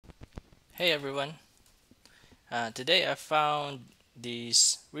Hey everyone, today I found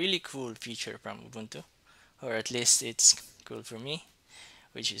this really cool feature from Ubuntu, or at least it's cool for me,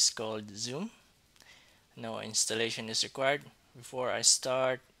 which is called Zoom. No installation is required. Before I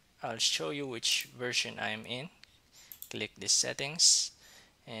start, I'll show you which version I'm in. Click the settings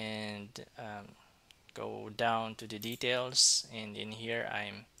and go down to the details, and in here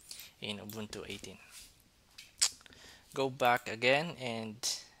I'm in Ubuntu 18. Go back again and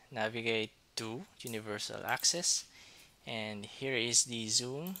navigate to Universal Access, and here is the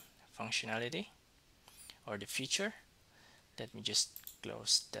zoom functionality or the feature. Let me just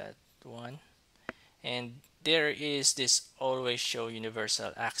close that one, and there is this always show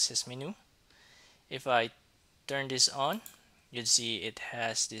universal access menu. If I turn this on, you'll see it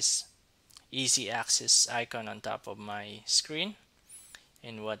has this easy access icon on top of my screen,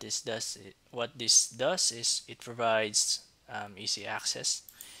 and what this does is it provides easy access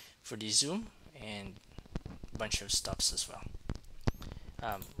for the zoom and a bunch of stops as well.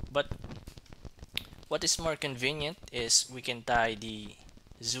 But what is more convenient is we can tie the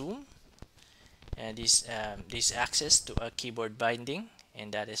zoom and this access to a keyboard binding,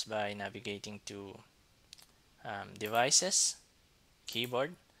 and that is by navigating to devices,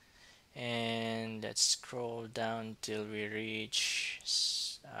 keyboard, and let's scroll down till we reach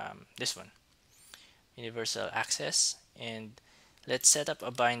this one, universal access, and let's set up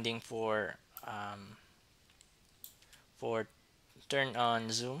a binding for turn on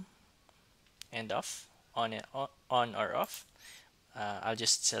zoom and off, on or off. I'll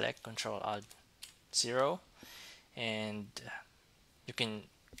just select Control Alt 0, and you can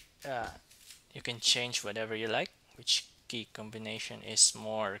uh, you can change whatever you like, which key combination is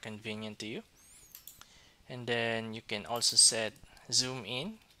more convenient to you. And then you can also set zoom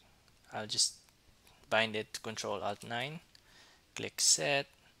in. I'll just bind it to Control Alt 9, click set,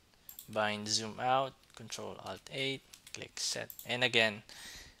 bind zoom out, Control Alt 8, click set, and again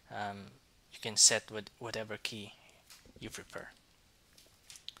you can set with whatever key you prefer.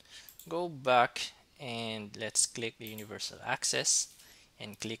 Go back and let's click the universal access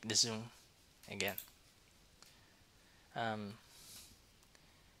and click the zoom again. Um,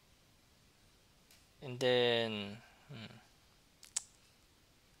 and then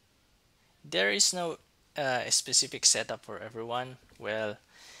there is no specific setup for everyone. Well,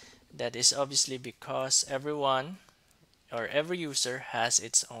 that is obviously because everyone or every user has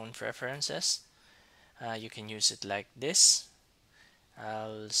its own preferences. You can use it like this.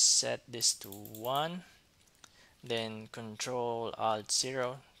 I'll set this to 1, then Control Alt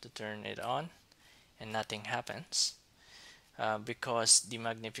 0 to turn it on, and nothing happens because the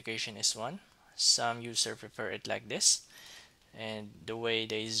magnification is 1. Some user prefer it like this, and the way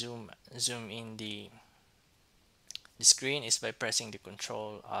they zoom in the screen is by pressing the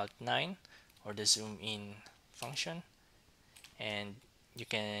Control Alt 9 or the zoom in function, and you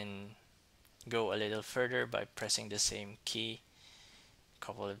can go a little further by pressing the same key a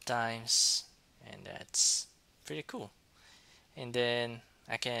couple of times, and that's pretty cool. And then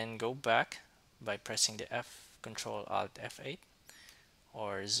I can go back by pressing the Control Alt F8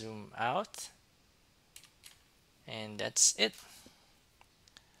 or zoom out, and that's it.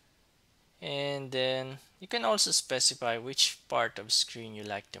 And then you can also specify which part of screen you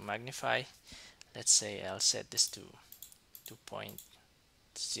like to magnify. Let's say I'll set this to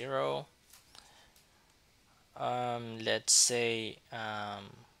 2.0. Let's say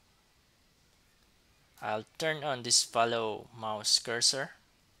I'll turn on this follow mouse cursor,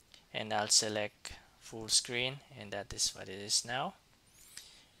 and I'll select full screen, and that is what it is now.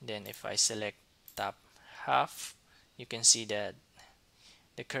 Then if I select top half, you can see that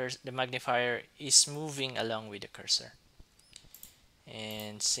the magnifier is moving along with the cursor.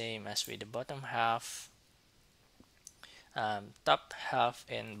 And same as with the bottom half, top half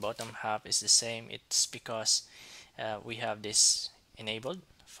and bottom half is the same. It's because we have this enabled,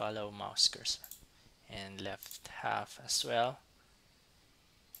 follow mouse cursor, and left half as well,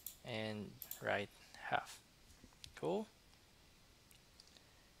 and right half. Cool.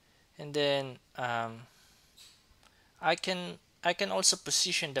 And then I can also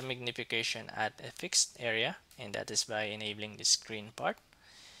position the magnification at a fixed area, and that is by enabling the screen part.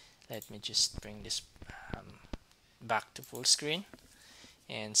 Let me just bring this back to full screen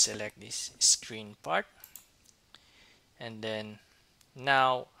and select this screen part, and then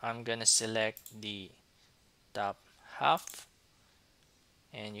now I'm gonna select the top half,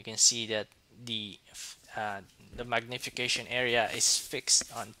 and you can see that the magnification area is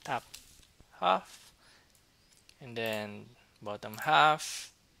fixed on top half, and then bottom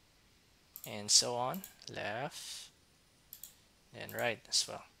half, and so on, left and right as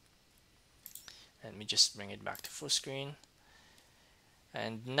well. Let me just bring it back to full screen.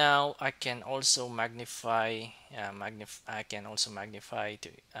 And now I can also magnify. I can also magnify to.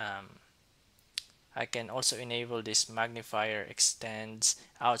 I can also enable this magnifier extends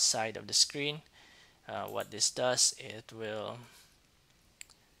outside of the screen. What this does, it will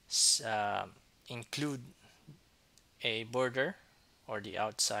uh, include a border or the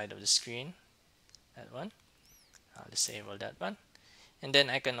outside of the screen. That one. I'll disable that one. And then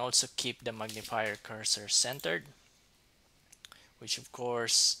I can also keep the magnifier cursor centered, which of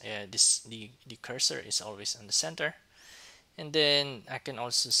course the cursor is always on the center. And then I can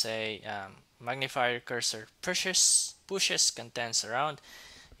also say magnifier cursor pushes contents around.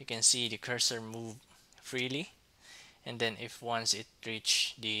 You can see the cursor move freely, and then if once it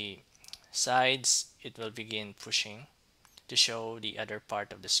reach the sides, it will begin pushing to show the other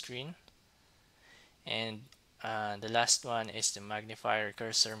part of the screen. And the last one is the magnifier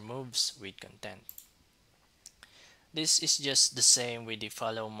cursor moves with content. This is just the same with the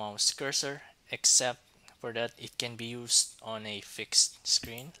follow mouse cursor, except for that it can be used on a fixed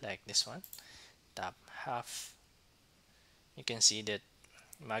screen like this one. Top half, you can see that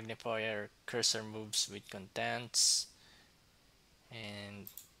magnifier cursor moves with contents, and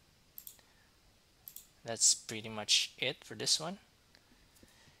that's pretty much it for this one.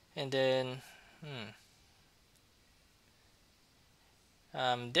 And then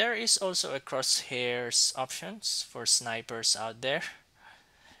there is also a crosshairs options for snipers out there,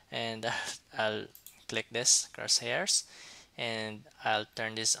 and I'll click this crosshairs and I'll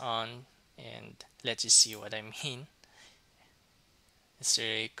turn this on and let you see what I mean. It's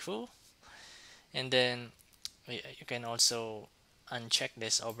really cool. And then you can also uncheck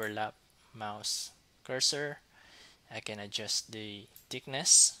this overlap mouse cursor. I can adjust the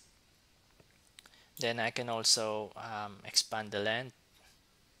thickness. Then I can also expand the length,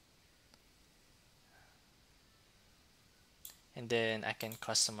 and then I can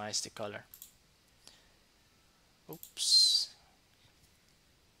customize the color. Oops.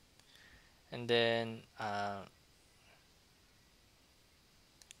 And then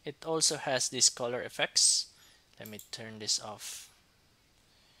it also has these color effects. Let me turn this off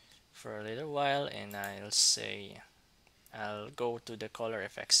for a little while, and I'll go to the color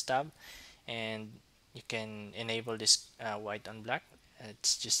effects tab, and you can enable this white on black.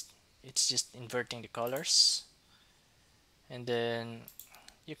 It's just inverting the colors. And then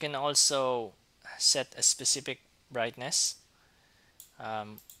you can also set a specific brightness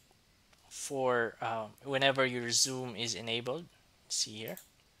for whenever your zoom is enabled. See here,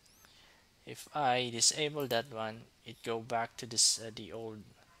 if I disable that one, it go back to this the old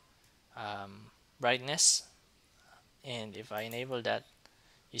brightness, and if I enable that,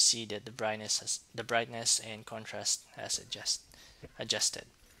 you see that the brightness and contrast has adjusted.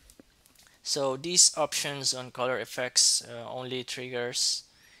 So these options on color effects only triggers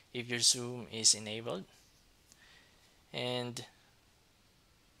if your zoom is enabled. And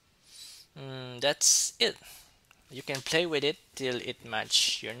that's it. You can play with it till it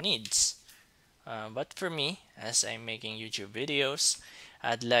match your needs. But for me, as I'm making YouTube videos,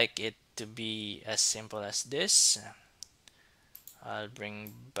 I'd like it to be as simple as this. I'll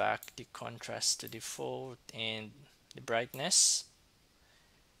bring back the contrast to default and the brightness.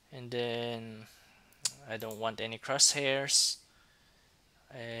 And then I don't want any crosshairs.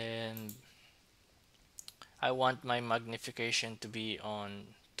 And I want my magnification to be on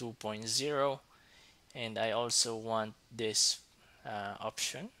 2.0. And I also want this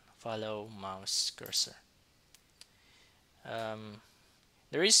option, follow mouse cursor.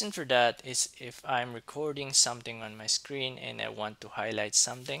 The reason for that is if I'm recording something on my screen and I want to highlight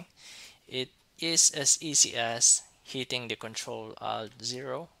something, it is as easy as hitting the Control Alt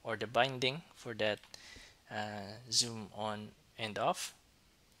 0 or the binding for that zoom on and off,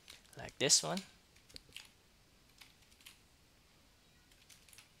 like this one.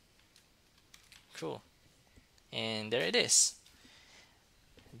 Cool. And there it is.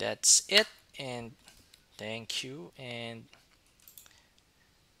 That's it, and thank you and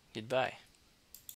goodbye.